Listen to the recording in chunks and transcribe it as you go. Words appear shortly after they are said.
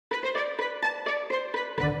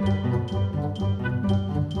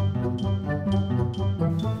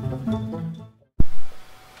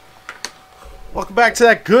Welcome back to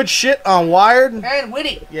that good shit on Wired. And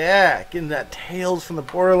Witty. Yeah, getting that Tales from the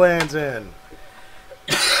Borderlands in.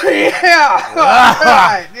 Yeah.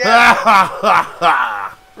 Right.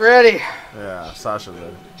 Yeah. Ready. Yeah, Sasha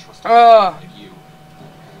ready. Don't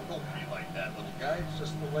be like that, little guy. It's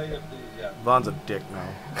just the way of the. Vaughn's a dick now.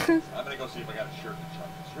 I'm gonna go see if I got a shirt to chuck.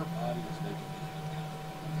 Your body is making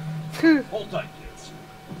me. Hold tight, kids.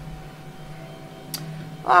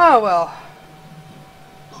 Oh well.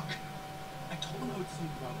 Look, I told him I would sneak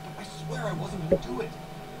around, but I swear I wasn't gonna do it.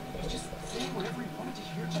 He's just saying whatever he wanted to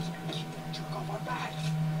hear, just to keep that jerk off our back.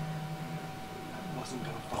 I wasn't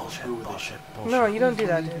gonna follow through with Bullshit. No, you don't do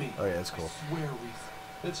that, dude. Oh yeah, it's cool. I swear, Reese.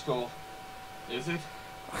 It's cool. Is it?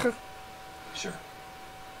 Sure.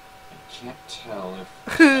 I can't tell if.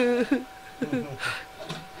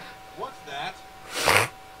 What's that?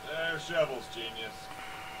 They're shovels, genius.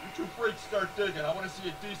 You two freaks start digging. I want to see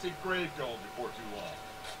a decent grave going before too long.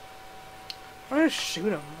 I'm gonna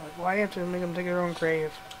shoot him. Like, why do you have to make him dig their own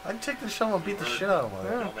grave? I'd take the shovel and beat the shit out of him.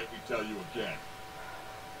 Don't make me tell you again.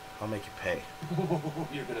 I'll make you pay.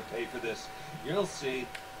 You're gonna pay for this. You'll see.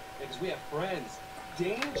 Because we have friends.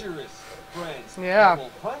 Dangerous friends. Yeah. That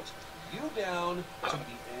will hunt you down to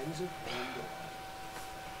the ends of Pandora.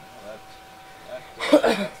 Well,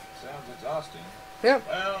 that sounds exhausting. Yep.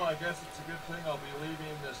 Well, I guess it's a good thing I'll be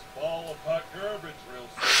leaving this ball of hot garbage real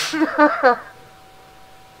soon.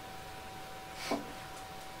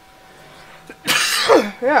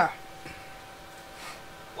 Yeah.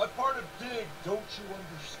 What part of dig don't you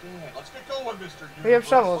understand? Let's get going, Mr. Universe. We have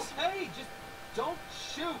shovels. Hey, just don't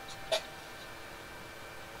shoot.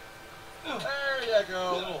 There you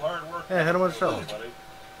go. A little hard work. Yeah, hit him with a shovel. Buddy.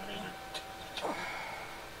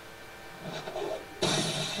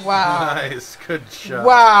 Wow. Nice, good shot.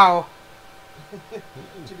 Wow.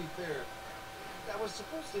 To be fair, that was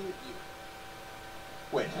supposed to hit you.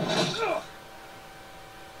 Wait.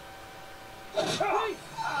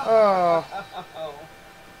 Oh.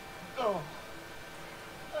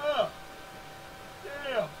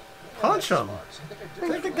 Damn. Punch him.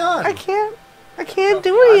 Take the gun. I can't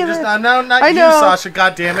do any of it. No, not I you, know. Sasha.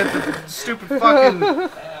 God damn it! The stupid fucking.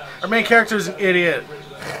 Our main character is an idiot.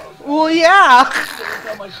 Well, yeah. He's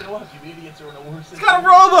got a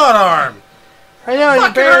robot arm. I know. You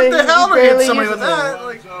Fucking barely, hurt the hell you to hit barely somebody uses with that. it.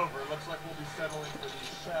 Like, Looks like we'll be settling for these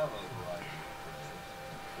shallow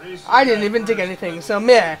rides. I didn't even dig anything, so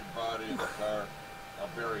meh. Body in the car. I'll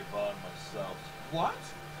bury Vaughn myself. What?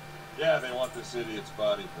 Yeah, they want this idiot's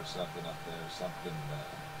body for something up there, something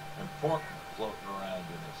important floating around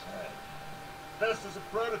in his head. This is a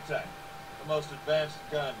prototype, the most advanced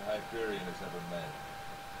gun Hyperion has ever made.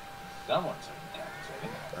 Someone's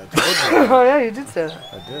decapitating. I told you. Oh yeah, you did say that.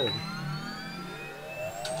 I did.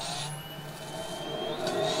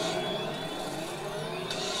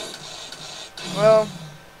 Well,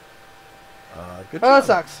 Good oh, that job.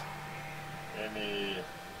 sucks. Any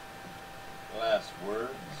last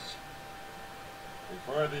words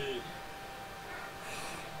before the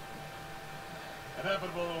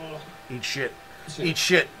inevitable? Eat shit. Eat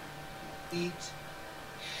shit. Eat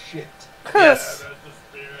shit. Yes. That's the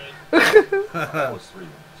spirit. That was 3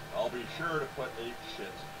 minutes. I'll be sure to put 8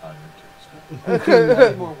 shit on your tombstone.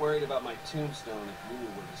 I'd be more worried about my tombstone if you knew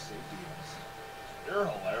where the safety was. You're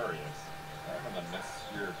hilarious. I'm gonna miss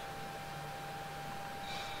your.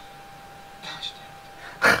 Gosh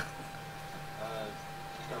damn it. Is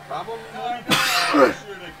there a problem? I don't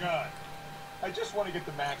shoot a gun. I just want to get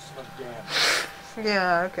the maximum damage.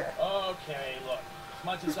 Yeah. Okay. Okay, look. As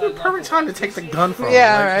much It's as the I'd love perfect time to take the gun from him.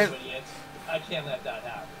 Yeah, Like, right. idiots, I can't let that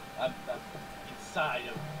happen. I'm inside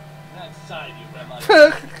of, not inside of you, but I'm like,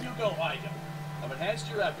 you go, I go. I'm enhanced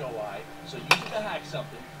your app, go, I. So you need to hack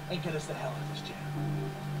something and get us the hell out of this jam.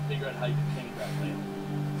 Figure out how you can pay back later.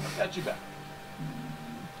 I've got you back.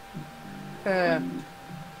 Yeah.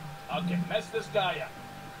 Okay, mess this guy up.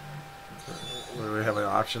 Do we have an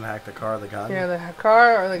option to hack the car or the gun? Yeah, the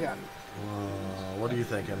car or the gun. What are you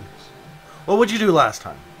thinking? What would you do last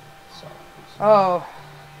time? Oh,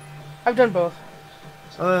 I've done both.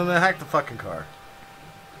 Then hack the fucking car.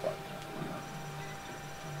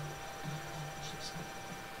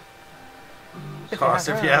 Cost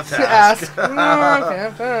if you have to ask. No, okay,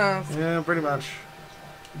 have to ask. Yeah, pretty much.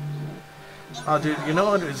 Oh, dude, you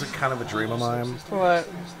know what is a kind of a dream of mine? What?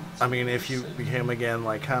 I mean, if you became again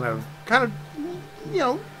like kind of, you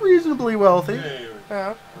know, reasonably wealthy.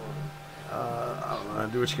 Yeah. I don't know,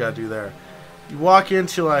 do what you gotta do there. You walk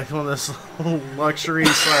into like one of this luxury /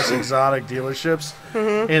 exotic dealerships,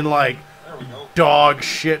 and like dog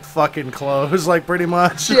shit fucking clothes, like pretty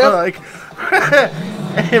much. Yep. Like,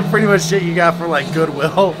 and pretty much shit you got for like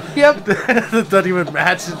Goodwill. Yep. That doesn't even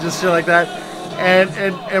match, and just shit like that.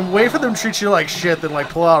 And wait for them to treat you like shit, then like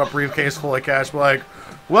pull out a briefcase full of cash, be like,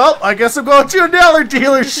 well, I guess I'm going to another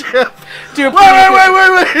dealership.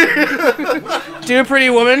 Wait. Do a Pretty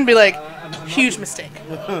Woman, be like, huge mistake.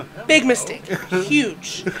 Big mistake.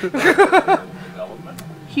 Huge.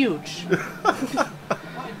 Huge.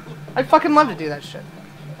 I'd fucking love to do that shit.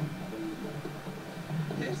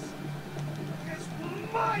 This is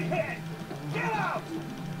my head! Get out!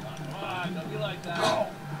 Come on, don't be like that.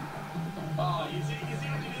 Oh, you see what you did?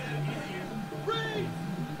 Easy. Freeze!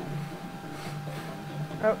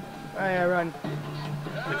 Oh, yeah, run.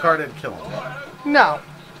 The car didn't kill him. No.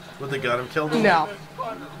 Would the gun have killed him? No.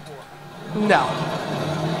 No.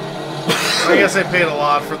 I guess I paid a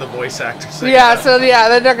lot for the voice actors. Yeah, so yeah,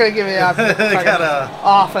 they're not gonna give me the option. They gotta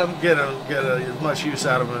off him. get as much use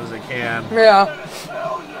out of him as they can. Yeah.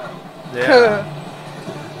 Yeah.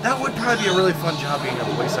 That would probably be a really fun job being a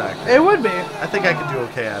voice actor. It would be. I think I could do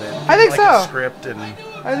okay at it. I think like so. A script and.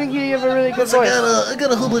 I think you have a really good voice. I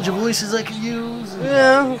got a whole bunch of voices I can use.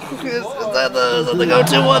 Yeah. Is that the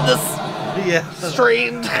go-to one? This Yeah.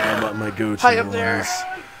 strained. My go-to High up there.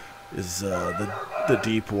 is the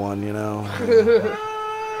deep one, you know.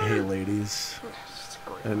 Hey, ladies.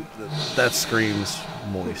 And that screams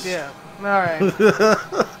moist. Yeah. All right.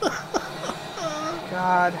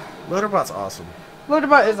 God. Motorbot's awesome.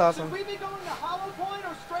 Loaderbot is awesome. Should we be going to Hollow Point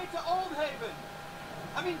or straight to Old Haven?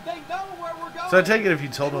 I mean, they know where we're going. So I take it if you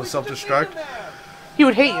told him to self-destruct, He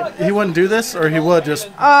would hate you. he wouldn't do this, or he would just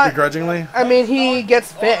begrudgingly? I mean, he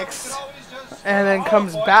gets fixed and then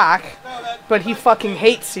comes back, but he fucking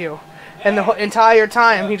hates you. And the whole entire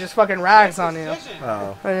time, he just fucking rags on you.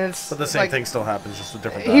 Oh. And it's But the same like, thing still happens, just a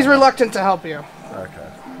different he's time. reluctant to help you. Okay.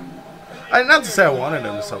 Not to say I wanted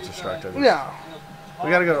him to self-destruct. No. We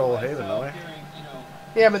gotta go to Old Haven, don't we?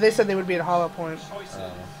 Yeah, but they said they would be at Hollow Point.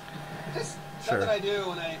 Just Sure. something I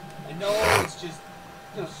do, and I know it's just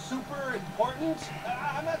super important.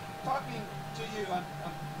 I'm not talking to you. I'm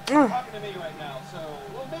talking to me right now. So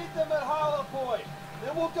we'll meet them at Hollow Point.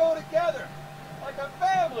 Then we'll go together like a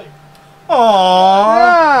family. Aww.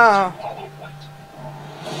 Yeah.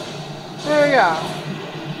 There we go.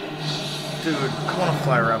 Dude, I want to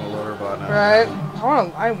fly around a Loaderbot now. Right?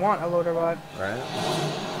 I want a Loaderbot. Right?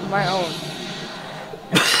 My own.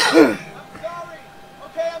 I'm sorry.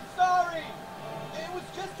 Okay, I'm sorry. It was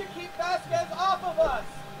just to keep Vasquez off of us.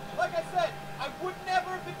 Like I said, I would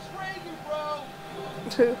never betray you, bro.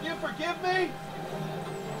 You forgive me?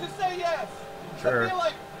 Just say yes. Sure. I feel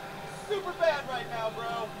like super bad right now,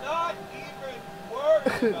 bro. Not even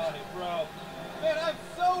worried about it, bro. Man, I'm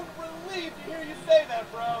so relieved to hear you say that,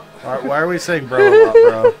 bro. Why are we saying bro a lot,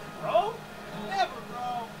 bro? Bro? Never,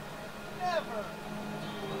 bro. Never.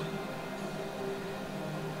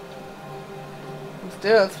 Let's do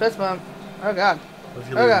it. Let's fist bump. Oh god. What if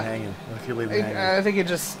you leave him hanging? What if you leave him hanging? I think he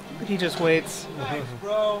just waits. Thanks,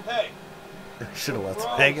 bro. Hey. Should have left him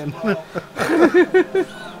Bro, hanging. bro.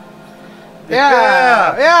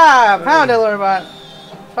 Yeah. Pound it, Loaderbot.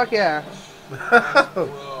 Fuck yeah.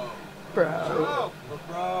 Bro.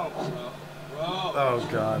 Oh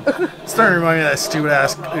god. It's starting to remind me of that stupid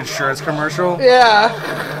ass insurance commercial. Yeah.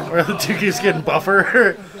 Where the two keeps getting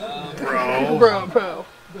buffer. Bro. Bro.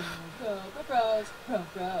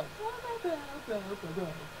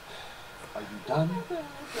 Are you done?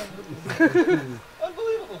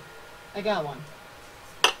 Unbelievable. I got one.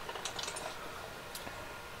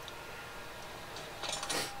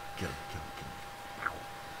 Get him.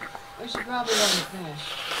 We should probably let him finish.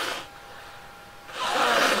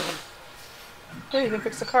 Hey, you can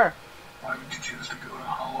fix the car. Why would you choose to go to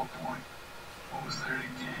Hollow Point? What was there to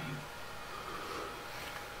gain?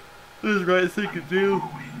 This is the right thing to do.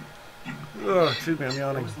 Oh, excuse me, I'm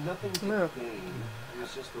yawning. Nothing to No. gain. It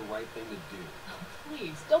was just the right thing to do.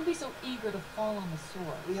 Please, don't be so eager to fall on the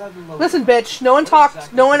sword. We had the Listen, bitch. No one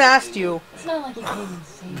talked. No one asked you. It's not like he came and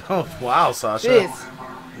saved you. Oh, wow, Sasha. Jeez.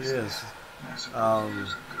 Yes.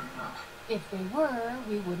 If they were,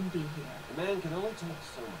 we wouldn't be here. A man can only take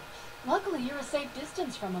so much. Luckily, you're a safe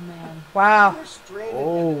distance from a man. Wow. We're stranded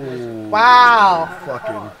Oh. Wow.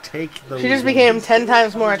 Fucking take those. She just became 10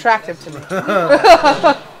 times more attractive to me.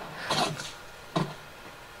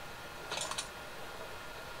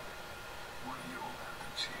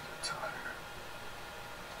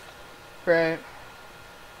 Right.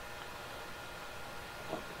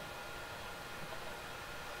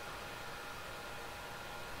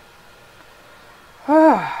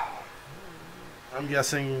 I'm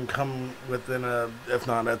guessing come within if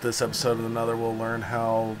not at this episode of another, we'll learn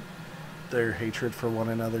how their hatred for one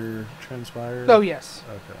another transpire? Oh yes.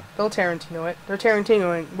 Okay. They'll Tarantino it. They're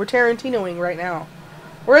Tarantinoing. We're Tarantinoing right now.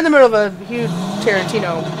 We're in the middle of a huge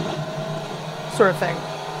Tarantino sort of thing.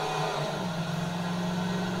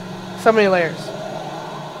 So many layers.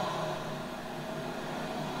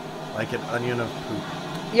 Like an onion of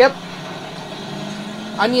poop. Yep.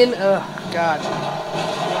 Onion. Ugh. God.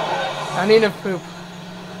 Onion of poop.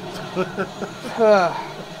 Ugh.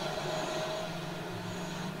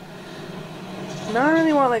 No, I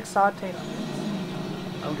really want like sauteed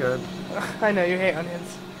onions. I'm good. I know you hate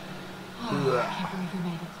onions. Oh, I can't believe we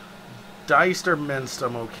made it. Diced or minced,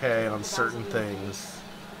 I'm okay on certain things.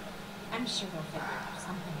 I'm sure they'll figure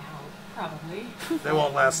something out. Probably. They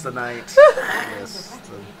won't last the night. They're Yes.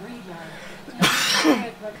 practically a graveyard. Yeah,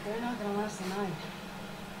 but they're not gonna last the night.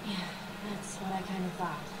 Yeah, that's what I kind of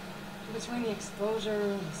thought. Between the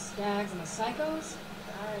exposure, the stags, and the psychos,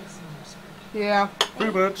 I'd seen their script. Yeah.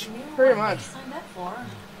 Pretty much. They knew Pretty what they much. signed up for.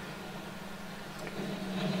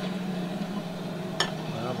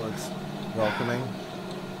 That looks welcoming.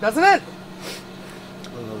 Doesn't it?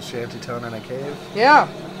 A little shanty town in a cave. Yeah.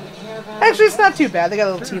 Care about Actually, it's not too bad. They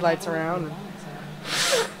got little tea lights around.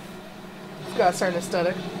 It's got a certain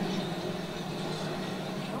aesthetic.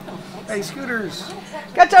 Hey, scooters!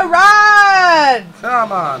 Got to ride!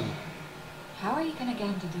 Come on! How are you gonna get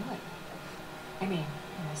him to do it? I mean,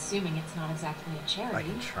 I'm assuming it's not exactly a I charity.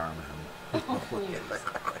 can charm him. Oh, please.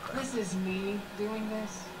 This is me doing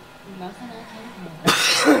this. Nothing I can't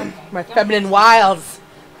handle. Okay, My don't feminine get- wiles.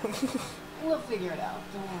 We'll figure it out.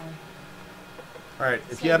 Don't worry. Alright,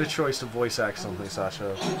 if you had a choice to voice act something, Sasha,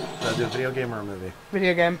 would do a video game or a movie?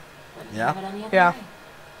 Video game. Yeah? Have it any other Yeah. way.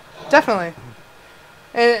 Definitely.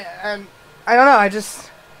 And I don't know.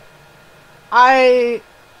 I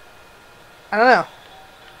don't know.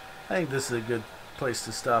 I think this is a good place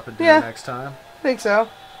to stop and do Yeah. it next time. I think so.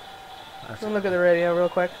 That's Let me look at the radio real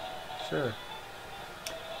quick. Sure.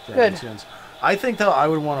 Yeah, Good. iTunes. I think though I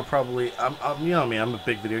would want to probably. You know me. I'm a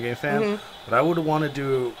big video game fan, Mhm. but I would want to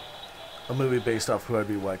do a movie based off who I'd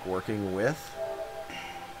be like working with.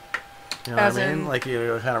 You know As what I mean? in- Like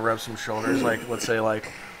you kind of rub some shoulders. Like let's say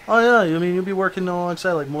like, oh yeah, I mean you'd be working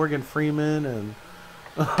alongside like Morgan Freeman and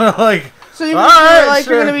like. So you All you're right, like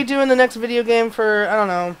sure. you're gonna be doing the next video game for I don't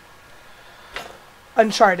know.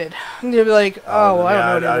 Uncharted. And you'll be like, oh, well, I don't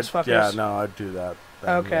know any of those fuckers. Yeah, no, I'd do that.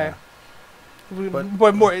 Then, Okay. But-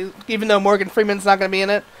 But more, even though Morgan Freeman's not going to be in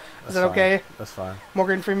it, That's is that fine. okay? That's fine.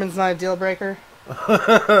 Morgan Freeman's not a deal breaker.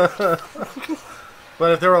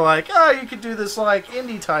 But if they were like, oh, you could do this like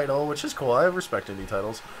indie title, which is cool. I respect indie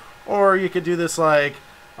titles. Or you could do this like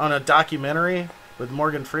on a documentary with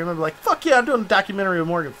Morgan Freeman. Be like, fuck yeah, I'm doing a documentary with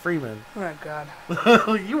Morgan Freeman. Oh my god.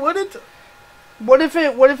 You wouldn't? What if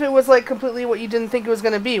it was like completely what you didn't think it was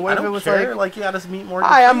going to be? What I if don't it was care. like, You got to meet Morgan.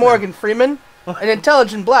 hi, I'm Freeman. Morgan Freeman, an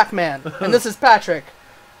intelligent black man, and this is Patrick,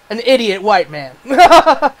 an idiot white man.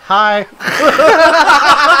 Hi.